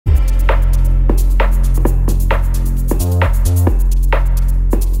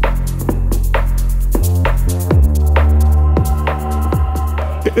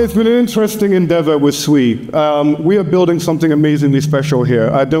It's been an interesting endeavor with Sui. We are building something amazingly special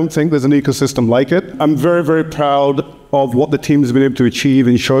here. I don't think there's an ecosystem like it. I'm very, very proud of what the team has been able to achieve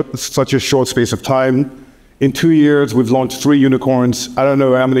in such a short space of time. In 2 years, we've launched 3 unicorns. I don't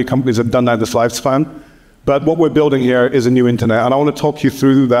know how many companies have done that this lifespan, but what we're building here is a new internet, and I want to talk you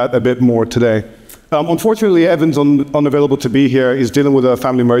through that a bit more today. Unfortunately, Evan's unavailable to be here. He's dealing with a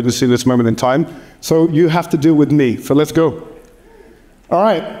family emergency at this moment in time, so you have to deal with me, so let's go. All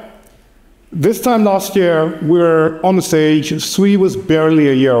right. This time last year, we were on the stage. Sui was barely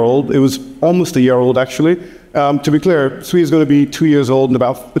a year old. It was almost a year old, actually. To be clear, Sui is going to be 2 years old in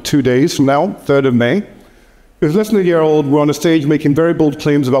about 2 days from now, 3rd of May. It was less than a year old. We're on the stage making very bold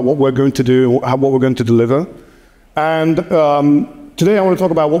claims about what we're going to do, what we're going to deliver. And today I want to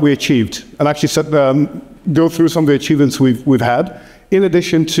talk about what we achieved and actually go through some of the achievements we've had, in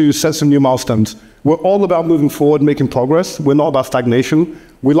addition to set some new milestones. We're all about moving forward, making progress. We're not about stagnation.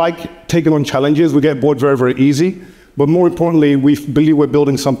 We like taking on challenges. We get bored very, very easy. But more importantly, we believe we're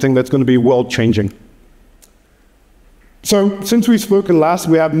building something that's going to be world-changing. So since we've spoken last,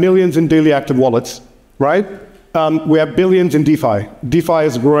 we have millions in daily active wallets, right? We have billions in DeFi. DeFi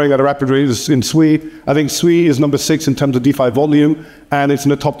is growing at a rapid rate in Sui. I think Sui is number 6 in terms of DeFi volume, and it's in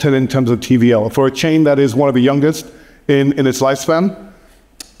the top 10 in terms of TVL, for a chain that is one of the youngest in its lifespan.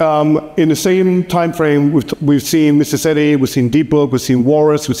 In the same time frame, we've seen Mysten, we've seen Deepbook, we've seen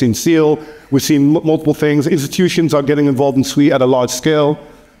Walrus, we've seen Seal, we've seen multiple things. Institutions are getting involved in Sui at a large scale.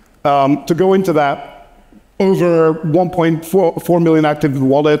 To go into that, over 1.4 million active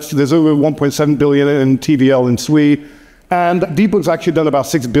wallets, there's over 1.7 billion in TVL in Sui, and Deepbook's actually done about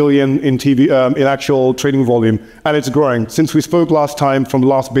 6 billion in actual trading volume, and it's growing. Since we spoke last time from the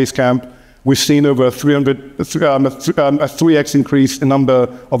last Basecamp, we've seen over a 3x increase in number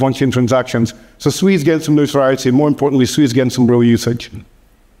of on-chain transactions. So Sui is getting some notoriety. More importantly, Sui is getting some real usage.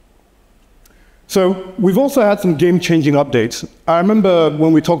 So we've also had some game-changing updates. I remember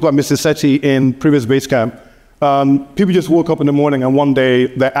when we talked about Mysten in previous Basecamp, people just woke up in the morning and one day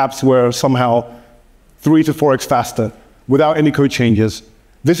their apps were somehow 3 to 4x faster without any code changes.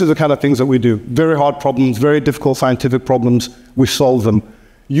 This is the kind of things that we do. Very hard problems, very difficult scientific problems, we solve them.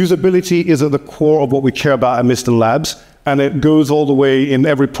 Usability is at the core of what we care about at Mysten Labs, and it goes all the way in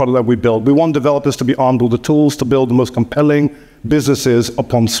every product that we build. We want developers to be armed with the tools to build the most compelling businesses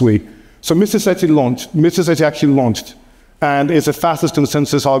upon Sui. So Mysten actually launched, and it's the fastest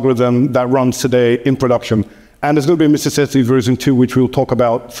consensus algorithm that runs today in production. And there's going to be a Mysten version 2, which we'll talk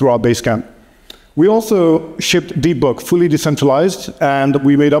about through our Basecamp. We also shipped Deepbook, fully decentralized, and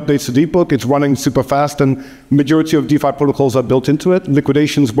we made updates to Deepbook. It's running super fast, and majority of DeFi protocols are built into it.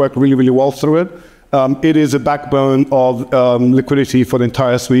 Liquidations work really, really well through it. It is a backbone of liquidity for the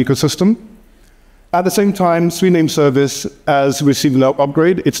entire Sui ecosystem. At the same time, Sui name service has received an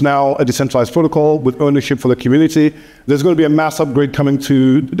upgrade. It's now a decentralized protocol with ownership for the community. There's going to be a mass upgrade coming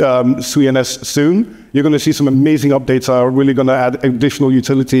to Sui NS soon. You're going to see some amazing updates that are really going to add additional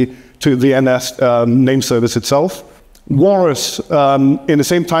utility to the NS name service itself. Walrus, in the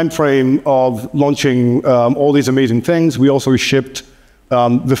same time frame of launching all these amazing things, we also shipped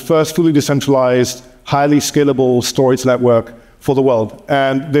the first fully decentralized, highly scalable storage network for the world.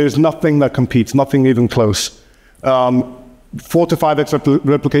 And there's nothing that competes, nothing even close. 4 to 5x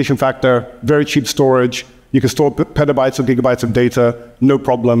replication factor, very cheap storage. You can store petabytes or gigabytes of data, no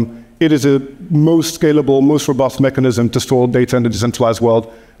problem. It is a most scalable, most robust mechanism to store data in the decentralized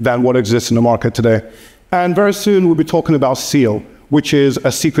world than what exists in the market today. And very soon we'll be talking about Seal, which is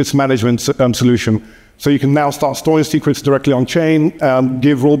a secrets management solution. So you can now start storing secrets directly on chain,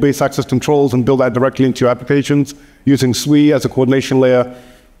 give role-based access controls and build that directly into your applications using Sui as a coordination layer.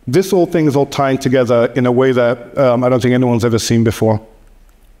 This whole thing is all tying together in a way that I don't think anyone's ever seen before.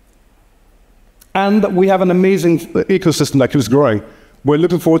 And we have an amazing ecosystem that keeps growing. We're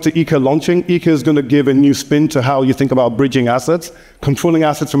looking forward to Eka launching. Eka is going to give a new spin to how you think about bridging assets, controlling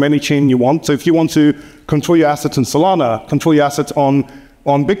assets from any chain you want. So if you want to control your assets in Solana, control your assets on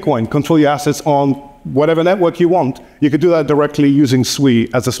Bitcoin, control your assets on whatever network you want, you could do that directly using Sui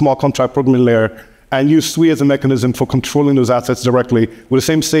as a smart contract programming layer and use Sui as a mechanism for controlling those assets directly with the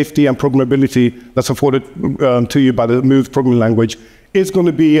same safety and programmability that's afforded to you by the Move programming language. It's going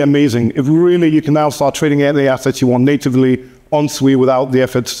to be amazing. If really you can now start trading any assets you want natively on Sui without the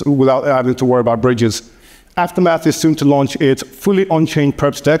efforts, without having to worry about bridges. Aftermath is soon to launch its fully on-chain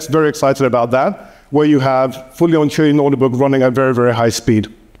perps DEX. Very excited about that, where you have fully on-chain order book running at very, very high speed.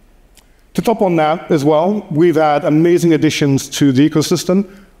 To top on that as well, we've had amazing additions to the ecosystem.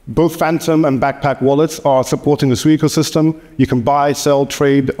 Both Phantom and Backpack wallets are supporting the Sui ecosystem. You can buy, sell,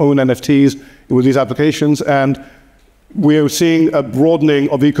 trade, own NFTs with these applications. And we are seeing a broadening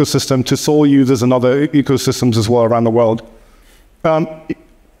of ecosystem to sole users and other ecosystems as well around the world.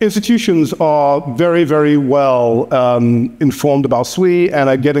 Institutions are very, very well informed about Sui and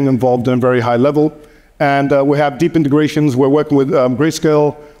are getting involved in a very high level. And we have deep integrations. We're working with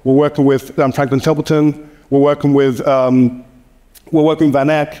Grayscale. We're working with Franklin Templeton. We're working with Van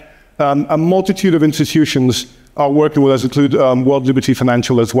Eck. A multitude of institutions are working with us, include World Liberty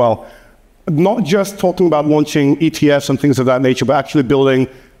Financial as well. Not just talking about launching ETFs and things of that nature, but actually building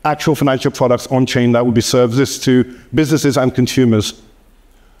actual financial products on-chain that will be services to businesses and consumers.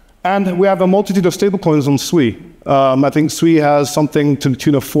 And we have a multitude of stablecoins on Sui. I think Sui has something to the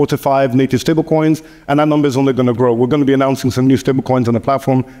tune of 4 to 5 native stablecoins, and that number is only going to grow. We're going to be announcing some new stablecoins on the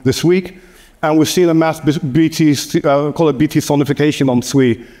platform this week, and we've seen a mass BT, call it BT sonification on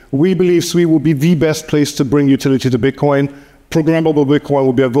Sui. We believe Sui will be the best place to bring utility to Bitcoin. Programmable Bitcoin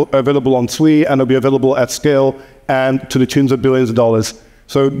will be available on Sui, and it'll be available at scale and to the tunes of billions of dollars.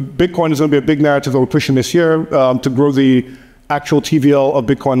 So Bitcoin is going to be a big narrative that we're pushing this year to grow the actual TVL of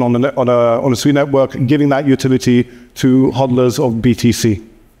Bitcoin on a Sui network, giving that utility to hodlers of BTC.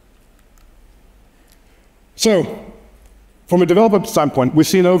 So, from a developer standpoint, we've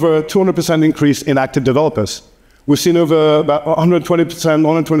seen over a 200% increase in active developers. We've seen over about 120%,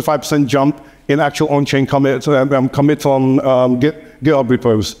 125% jump in actual on-chain commits on GitHub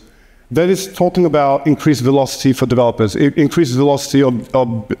repos. That is talking about increased velocity for developers. It increases velocity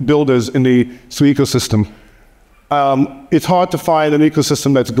of builders in the Sui ecosystem. It's hard to find an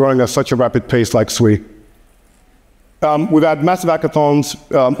ecosystem that's growing at such a rapid pace like Sui. We've had massive hackathons,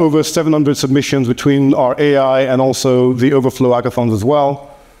 over 700 submissions between our AI and also the overflow hackathons as well.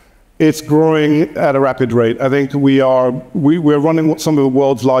 It's growing at a rapid rate. I think we're running some of the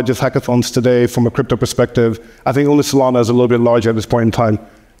world's largest hackathons today from a crypto perspective. I think only Solana is a little bit larger at this point in time.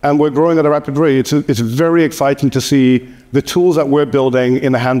 And we're growing at a rapid rate. It's very exciting to see the tools that we're building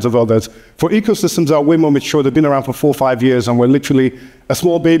in the hands of others. For ecosystems that are way more mature, they've been around for 4 or 5 years, and we're literally a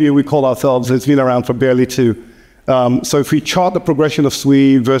small baby, we call ourselves. It's been around for barely 2. So if we chart the progression of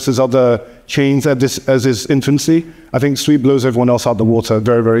Sui versus other chains as its infancy, I think Sui blows everyone else out of the water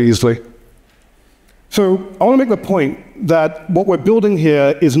very, very easily. So I want to make the point that what we're building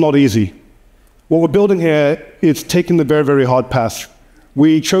here is not easy. What we're building here is taking the very, very hard path.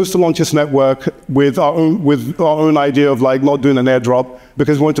 We chose to launch this network with our own idea of like not doing an airdrop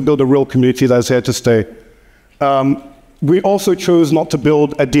because we wanted to build a real community that's here to stay. We also chose not to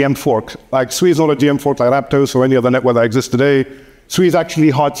build a DM fork. Like Sui is not a DM fork like Aptos or any other network that exists today. Sui is actually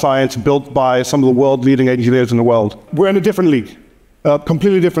hard science built by some of the world-leading engineers in the world. We're in a different league,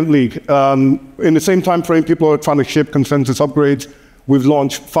 completely different league. In the same time frame, people are trying to ship consensus upgrades. We've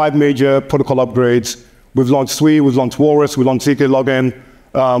launched 5 major protocol upgrades. We've launched Sui, we've launched Walrus, we launched ZK Login.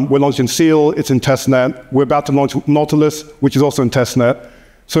 We're launching Seal, it's in testnet. We're about to launch Nautilus, which is also in testnet.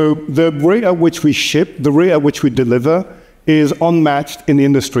 So the rate at which we ship, the rate at which we deliver is unmatched in the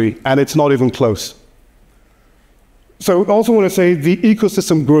industry, and it's not even close. So I also want to say the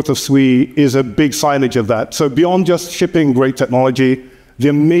ecosystem growth of Sui is a big signage of that. So beyond just shipping great technology, the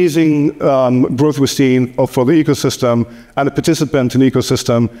amazing growth we're seeing for the ecosystem and the participants in the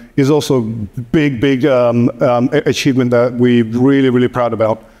ecosystem is also a big, big achievement that we're really, really proud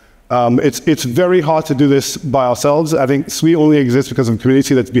about. It's very hard to do this by ourselves. I think Sui only exists because of the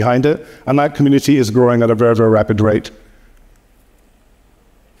community that's behind it, and that community is growing at a very, very rapid rate.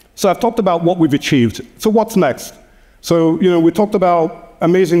 So I've talked about what we've achieved. So what's next? So, we talked about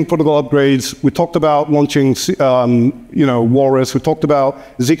amazing protocol upgrades. We talked about launching, Walrus. We talked about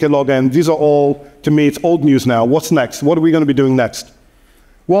ZK Login. These are all, to me, it's old news now. What's next? What are we going to be doing next?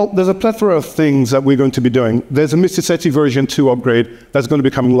 Well, there's a plethora of things that we're going to be doing. There's a Mysten version 2 upgrade that's going to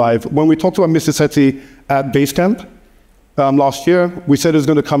be coming live. When we talked about Mysten at Basecamp last year, we said it's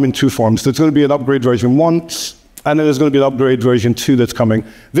going to come in 2 forms. There's going to be an upgrade version 1, and then there's going to be an upgrade version 2 that's coming.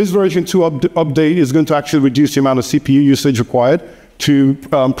 This version 2 update is going to actually reduce the amount of CPU usage required to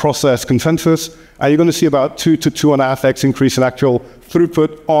process consensus, and you're going to see about 2 to 2.5x increase in actual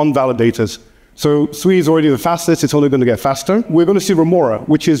throughput on validators. So Sui is already the fastest, it's only going to get faster. We're going to see Remora,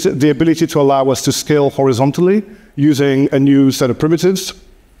 which is the ability to allow us to scale horizontally using a new set of primitives.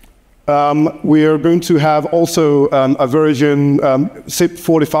 We are going to have also a version SIP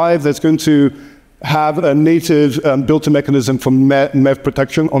 45 that's going to have a native built-in mechanism for MEV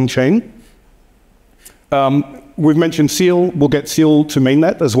protection on-chain. We've mentioned Seal. We'll get Seal to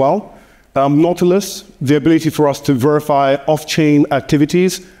mainnet as well. Nautilus, the ability for us to verify off-chain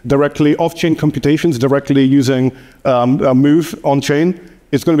activities directly, off-chain computations directly using a move on-chain.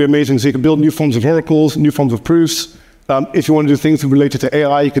 It's going to be amazing. So you can build new forms of oracles, new forms of proofs. If you want to do things related to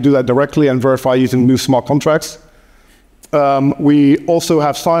AI, you can do that directly and verify using new smart contracts. We also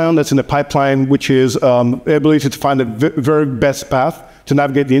have Scion that's in the pipeline, which is the ability to find the very best path to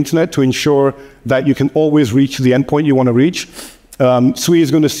navigate the internet to ensure that you can always reach the endpoint you want to reach. Sui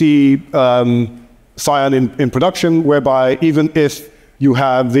is going to see Scion in production, whereby even if you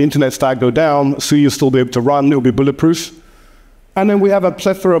have the internet stack go down, Sui will still be able to run, it will be bulletproof. And then we have a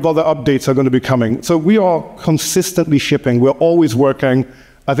plethora of other updates that are going to be coming. So we are consistently shipping, we're always working.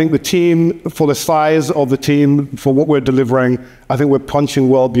 I think the team, for the size of the team, for what we're delivering, I think we're punching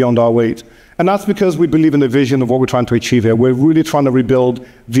well beyond our weight. And that's because we believe in the vision of what we're trying to achieve here. We're really trying to rebuild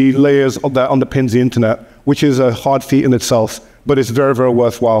the layers of that underpins the internet, which is a hard feat in itself, but it's very, very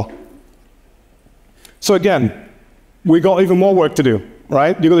worthwhile. So again, we got even more work to do,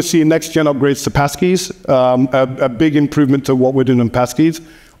 right? You're going to see NextGen upgrades to passkeys, a big improvement to what we're doing in passkeys.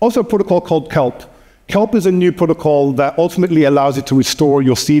 Also a protocol called Kelp. Kelp is a new protocol that ultimately allows you to restore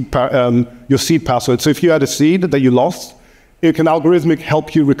your seed password. So if you had a seed that you lost, it can algorithmically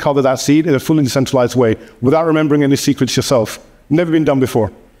help you recover that seed in a fully decentralized way without remembering any secrets yourself. Never been done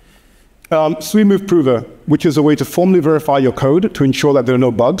before. Sui Move Prover, which is a way to formally verify your code to ensure that there are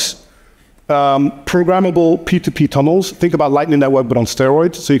no bugs. Programmable P2P tunnels. Think about Lightning Network, but on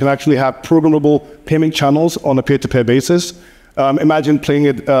steroids. So you can actually have programmable payment channels on a peer-to-peer basis. Imagine playing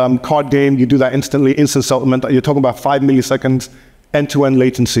a card game, you do that instantly, instant settlement. You're talking about 5 milliseconds end-to-end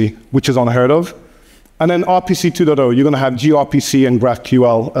latency, which is unheard of. And then RPC 2.0, you're going to have gRPC and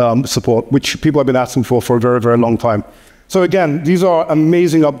GraphQL support, which people have been asking for a very, very long time. So again, these are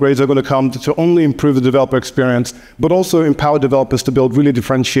amazing upgrades that are going to come to only improve the developer experience, but also empower developers to build really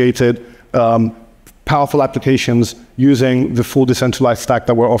differentiated, powerful applications using the full decentralized stack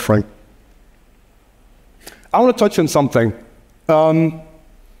that we're offering. I want to touch on something.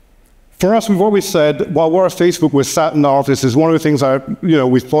 For us, we've always said, while we're at Facebook, we're sat in our offices, one of the things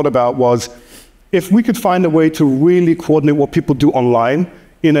we thought about was, if we could find a way to really coordinate what people do online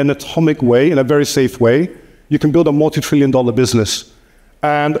in an atomic way, in a very safe way, you can build a multi-trillion-dollar business.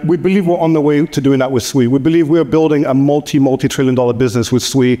 And we believe we're on the way to doing that with Sui. We believe we're building a multi-trillion-dollar business with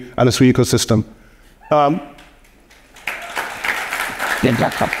Sui and the Sui ecosystem.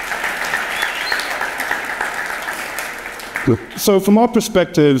 So from our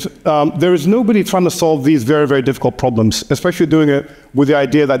perspective, there is nobody trying to solve these very, very difficult problems, especially doing it with the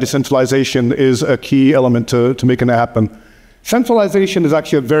idea that decentralization is a key element to making it happen. Centralization is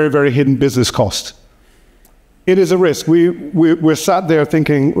actually a very, very hidden business cost. It is a risk. We're sat there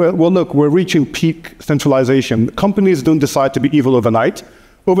thinking, well, look, we're reaching peak centralization. Companies don't decide to be evil overnight.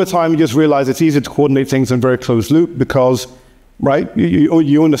 Over time, you just realize it's easy to coordinate things in very closed loop because, right,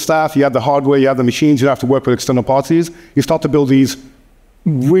 you own the staff, you have the hardware, you have the machines, you don't have to work with external parties. You start to build these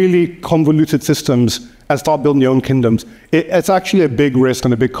really convoluted systems and start building your own kingdoms. It's actually a big risk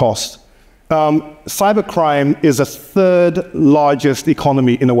and a big cost. Cybercrime is the third largest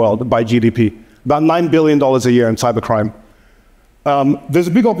economy in the world by GDP. About $9 billion a year in cybercrime. There's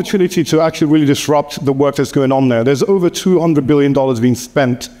a big opportunity to actually really disrupt the work that's going on there. There's over $200 billion being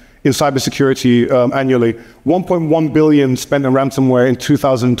spent in cybersecurity annually. 1.1 billion spent in ransomware in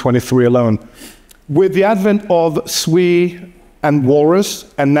 2023 alone. With the advent of Sui and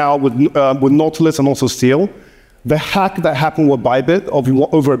Walrus, and now with Nautilus and also Steel, the hack that happened with Bybit of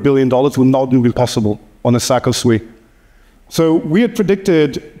over $1 billion would not be possible on a stack of Sui. So we had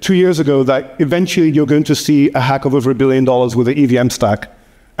predicted 2 years ago that eventually you're going to see a hack of over $1 billion with the EVM stack.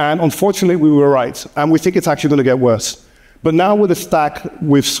 And unfortunately, we were right. And we think it's actually going to get worse. But now with a stack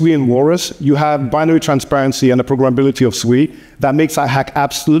with Sui and Walrus, you have binary transparency and the programmability of Sui that makes that hack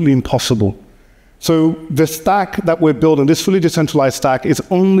absolutely impossible. So the stack that we're building, this fully decentralized stack, is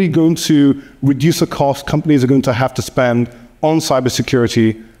only going to reduce the cost companies are going to have to spend on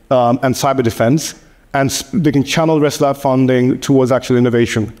cybersecurity and cyber defense. And they can channel the rest of that funding towards actual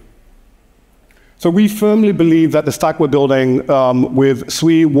innovation. So we firmly believe that the stack we're building with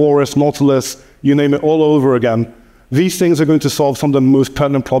Sui, Walrus, Nautilus, you name it, all over again, these things are going to solve some of the most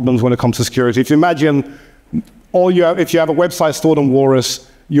pertinent problems when it comes to security. If you imagine, if you have a website stored on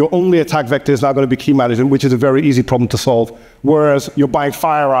Walrus, your only attack vector is now going to be key management, which is a very easy problem to solve. Whereas you're buying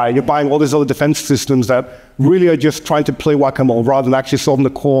FireEye, you're buying all these other defense systems that really are just trying to play whack-a-mole rather than actually solving the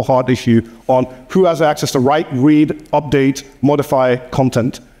core hard issue on who has access to write, read, update, modify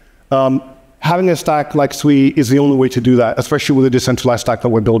content. Having a stack like Sui is the only way to do that, especially with the decentralized stack that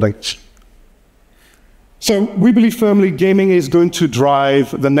we're building. So we believe firmly gaming is going to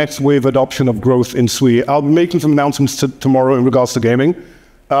drive the next wave adoption of growth in Sui. I'll be making some announcements tomorrow in regards to gaming.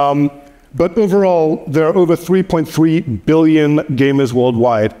 But overall, there are over 3.3 billion gamers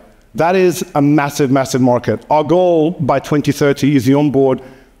worldwide. That is a massive, massive market. Our goal by 2030 is to onboard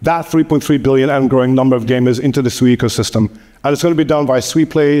that 3.3 billion and growing number of gamers into the Sui ecosystem. And it's going to be done via Sui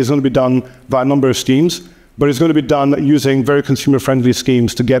Play, it's going to be done via a number of schemes, but it's going to be done using very consumer-friendly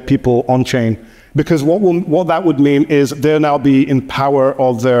schemes to get people on-chain. Because what that would mean is they'll now be in power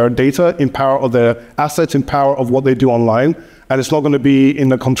of their data, in power of their assets, in power of what they do online, and it's not going to be in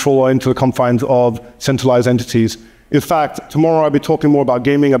the control or into the confines of centralized entities. In fact, tomorrow I'll be talking more about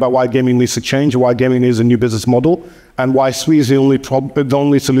gaming, about why gaming needs to change, why gaming needs a new business model, and why Sui is the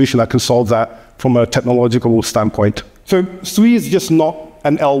only solution that can solve that from a technological standpoint. So Sui is just not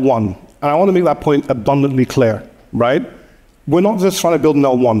an L1, and I want to make that point abundantly clear, right? We're not just trying to build an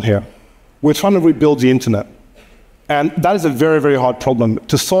L1 here. We're trying to rebuild the internet. And that is a very, very hard problem.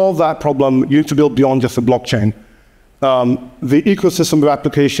 To solve that problem, you need to build beyond just the blockchain. The ecosystem of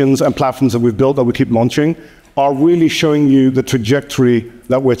applications and platforms that we've built, that we keep launching, are really showing you the trajectory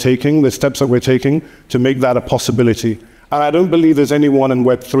that we're taking, the steps that we're taking to make that a possibility. And I don't believe there's anyone in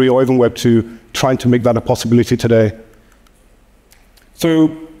Web3 or even Web2 trying to make that a possibility today.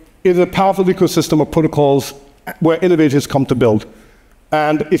 So it's a powerful ecosystem of protocols where innovators come to build.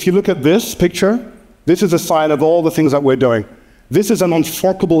 And if you look at this picture, this is a sign of all the things that we're doing. This is an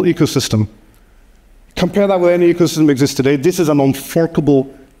unforkable ecosystem. Compare that with any ecosystem that exists today. This is an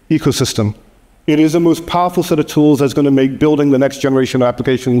unforkable ecosystem. It is the most powerful set of tools that's going to make building the next generation of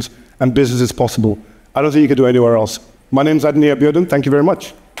applications and businesses possible. I don't think you could do it anywhere else. My name is Adeniyi Abiodun. Thank you very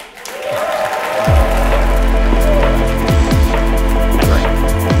much.